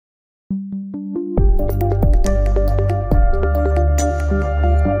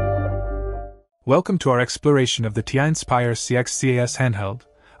Welcome to our exploration of the TI-Nspire CAS handheld,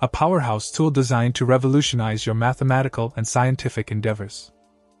 a powerhouse tool designed to revolutionize your mathematical and scientific endeavors.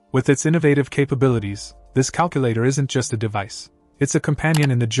 With its innovative capabilities, this calculator isn't just a device. It's a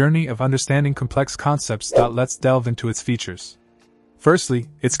companion in the journey of understanding complex concepts. Let's delve into its features. Firstly,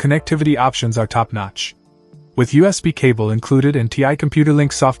 its connectivity options are top-notch. With USB cable included and TI Computer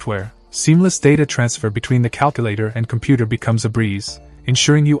Link software, seamless data transfer between the calculator and computer becomes a breeze,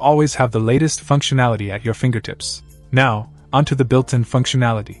 ensuring you always have the latest functionality at your fingertips. Now, onto the built-in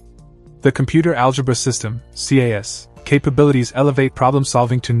functionality. The Computer Algebra System (CAS) capabilities elevate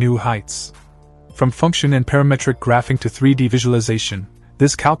problem-solving to new heights. From function and parametric graphing to 3D visualization,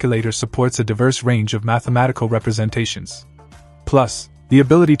 this calculator supports a diverse range of mathematical representations. Plus, the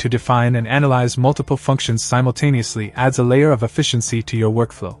ability to define and analyze multiple functions simultaneously adds a layer of efficiency to your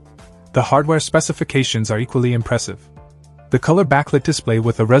workflow. The hardware specifications are equally impressive. The color backlit display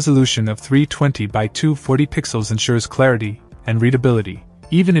with a resolution of 320 by 240 pixels ensures clarity and readability,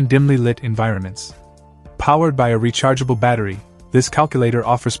 even in dimly lit environments. Powered by a rechargeable battery, this calculator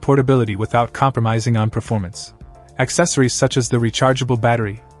offers portability without compromising on performance. Accessories such as the rechargeable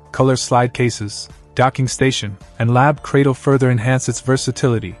battery, color slide cases, docking station, and lab cradle further enhance its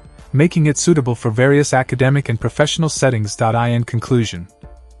versatility, making it suitable for various academic and professional settings. In conclusion,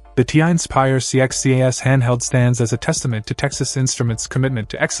 the TI-Nspire CAS handheld stands as a testament to Texas Instruments' commitment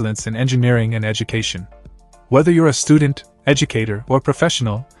to excellence in engineering and education. Whether you're a student, educator, or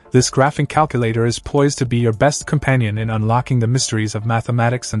professional, this graphing calculator is poised to be your best companion in unlocking the mysteries of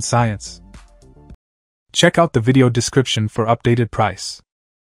mathematics and science. Check out the video description for updated price.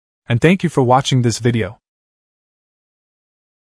 And thank you for watching this video.